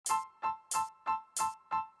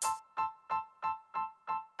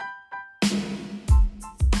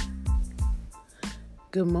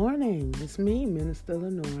Good morning. It's me, Minister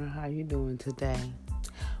Lenora. How you doing today?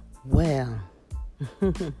 Well,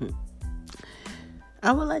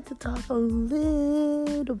 I would like to talk a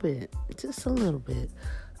little bit, just a little bit,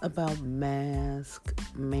 about mask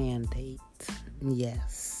mandates.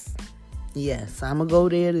 Yes, I'm going to go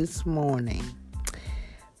there this morning.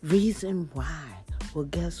 Reason why? Well,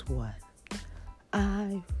 guess what?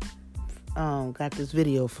 I got this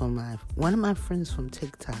video from one of my friends from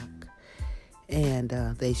TikTok. And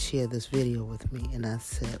they shared this video with me. And I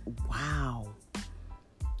said, wow,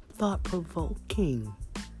 thought-provoking.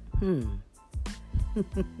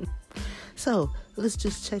 So, let's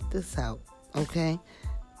just check this out, okay?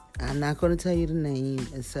 I'm not going to tell you the name,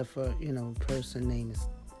 except for, the person name is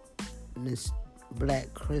Miss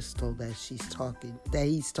Black Crystal that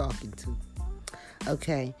he's talking to.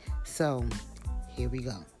 Okay, so, here we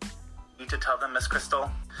go. Need to tell them, Miss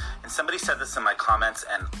Crystal, and somebody said this in my comments,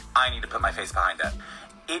 and I need to put my face behind it.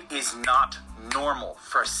 It is not normal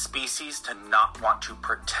for a species to not want to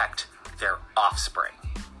protect their offspring.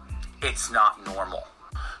 It's not normal.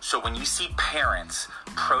 So when you see parents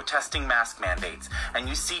protesting mask mandates, and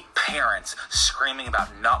you see parents screaming about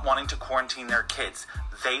not wanting to quarantine their kids,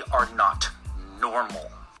 they are not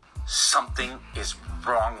normal. Something is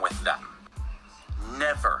wrong with them.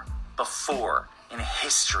 Never before in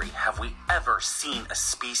history have we ever seen a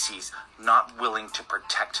species not willing to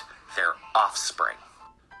protect their offspring.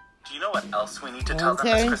 Do you know what else we need to tell them,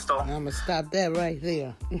 Miss Crystal? I'm going to stop that right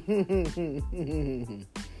there.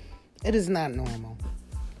 It is not normal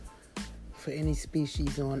for any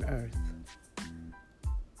species on Earth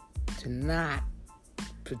to not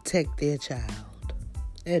protect their child.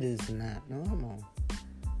 It is not normal.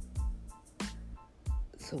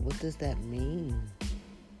 So what does that mean?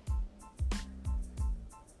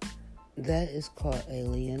 That is called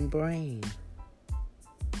alien brain.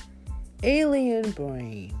 Alien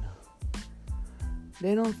brain.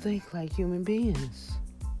 They don't think like human beings.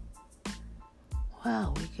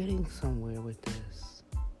 Wow, we're getting somewhere with this.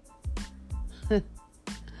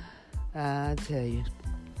 I tell you,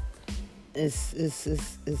 it's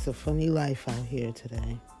a funny life out here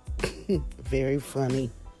today. Very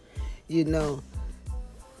funny,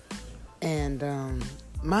 and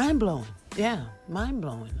mind-blowing. Yeah,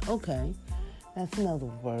 mind-blowing. Okay, that's another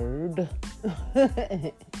word.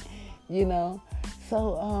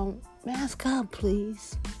 So, mask up,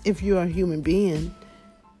 please. If you're a human being,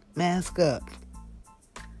 mask up.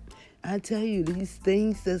 I tell you, these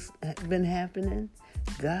things that's been happening,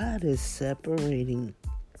 God is separating.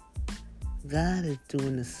 God is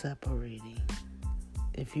doing the separating.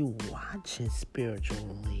 If you watch it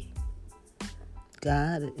spiritually,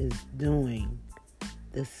 God is doing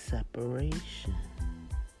the separation.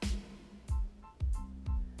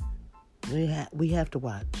 We have to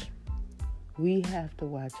watch. We have to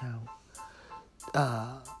watch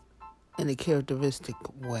out in a characteristic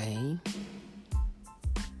way.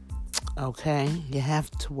 Okay? You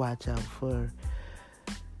have to watch out for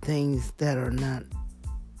things that are not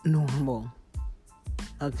normal.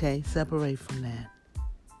 Okay? Separate from that.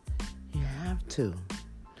 You have to.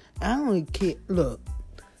 I only care. Look,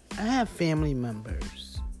 I have family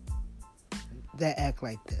members that act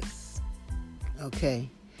like this, okay?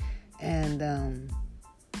 And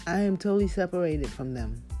I am totally separated from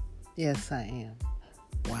them. Yes, I am.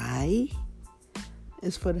 Why?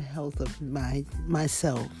 It's for the health of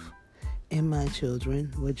myself and my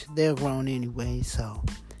children, which they're grown anyway, so,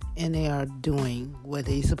 and they are doing what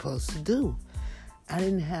they're supposed to do. I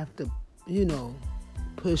didn't have to,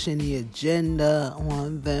 push any agenda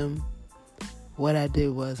on them. What I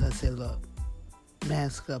did was I said, look,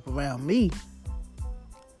 mask up around me,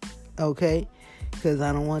 okay? Because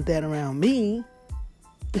I don't want that around me,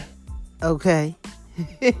 okay?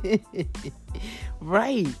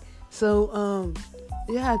 Right. So,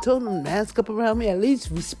 I told them, mask up around me, at least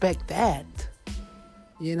respect that,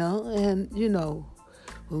 and,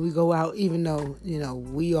 when we go out, even though,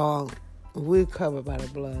 we're covered by the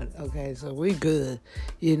blood, okay, so we're good,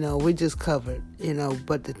 we're just covered,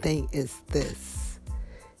 but the thing is this,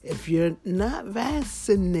 if you're not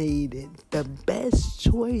vaccinated, the best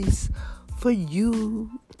choice for you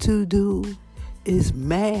to do is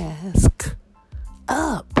mask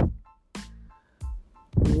up.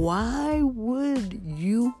 Why would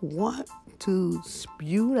you want to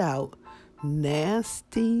spew out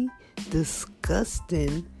nasty,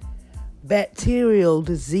 disgusting bacterial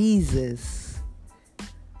diseases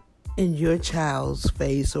in your child's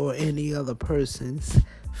face or any other person's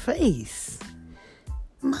face?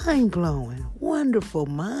 Mind-blowing. Wonderful.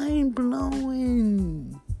 Mind-blowing.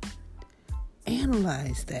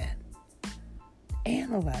 Analyze that.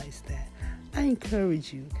 I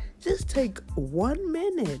encourage you, just take 1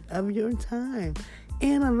 minute of your time.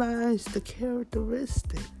 Analyze the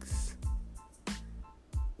characteristics.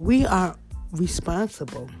 We are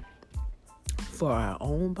responsible for our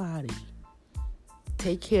own body.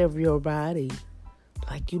 Take care of your body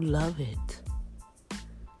like you love it.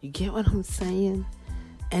 You get what I'm saying?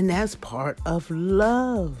 And that's part of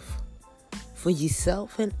love for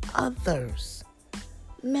yourself and others.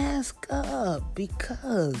 Mask up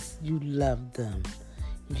because you love them.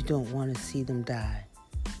 You don't want to see them die.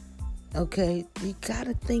 Okay? You got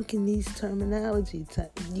to think in these terminology.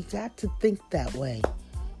 You got to think that way.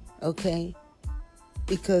 Okay?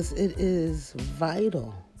 Because it is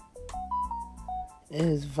vital. It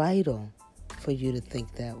is vital for you to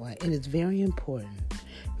think that way. It is very important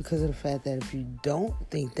because of the fact that if you don't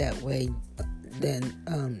think that way,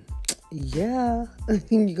 then, you're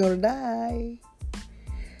going to die.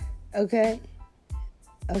 Okay?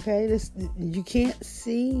 You can't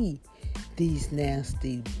see these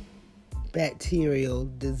nasty bacterial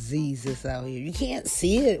diseases out here. You can't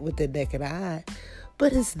see it with the naked eye,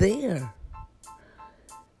 but it's there.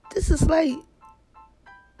 This is like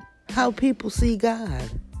how people see God.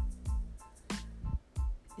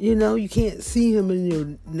 You know, you can't see him in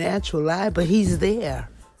your natural eye, but he's there.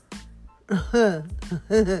 You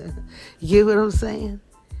get what I'm saying?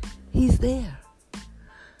 He's there.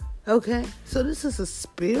 Okay? So this is a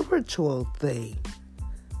spiritual thing.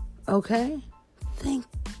 Okay? Think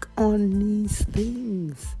on these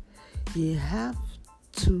things. You have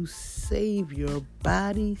to save your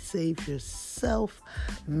body, save yourself,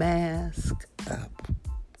 mask up.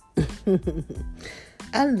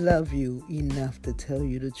 I love you enough to tell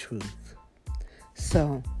you the truth.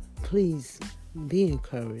 So please be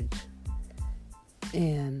encouraged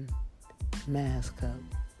and mask up.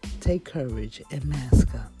 Take courage and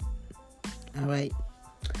mask up. All right?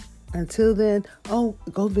 Until then,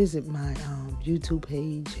 go visit my YouTube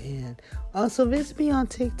page and also visit me on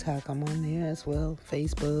TikTok. I'm on there as well.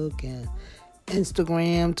 Facebook and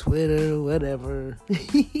Instagram, Twitter, whatever.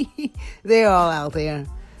 They're all out there.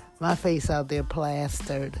 My face out there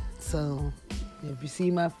plastered. So if you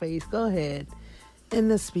see my face, go ahead and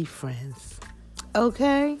let's be friends.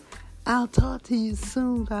 Okay? I'll talk to you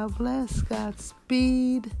soon. God bless.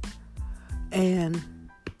 Godspeed. And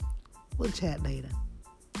we'll chat later.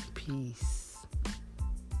 Peace.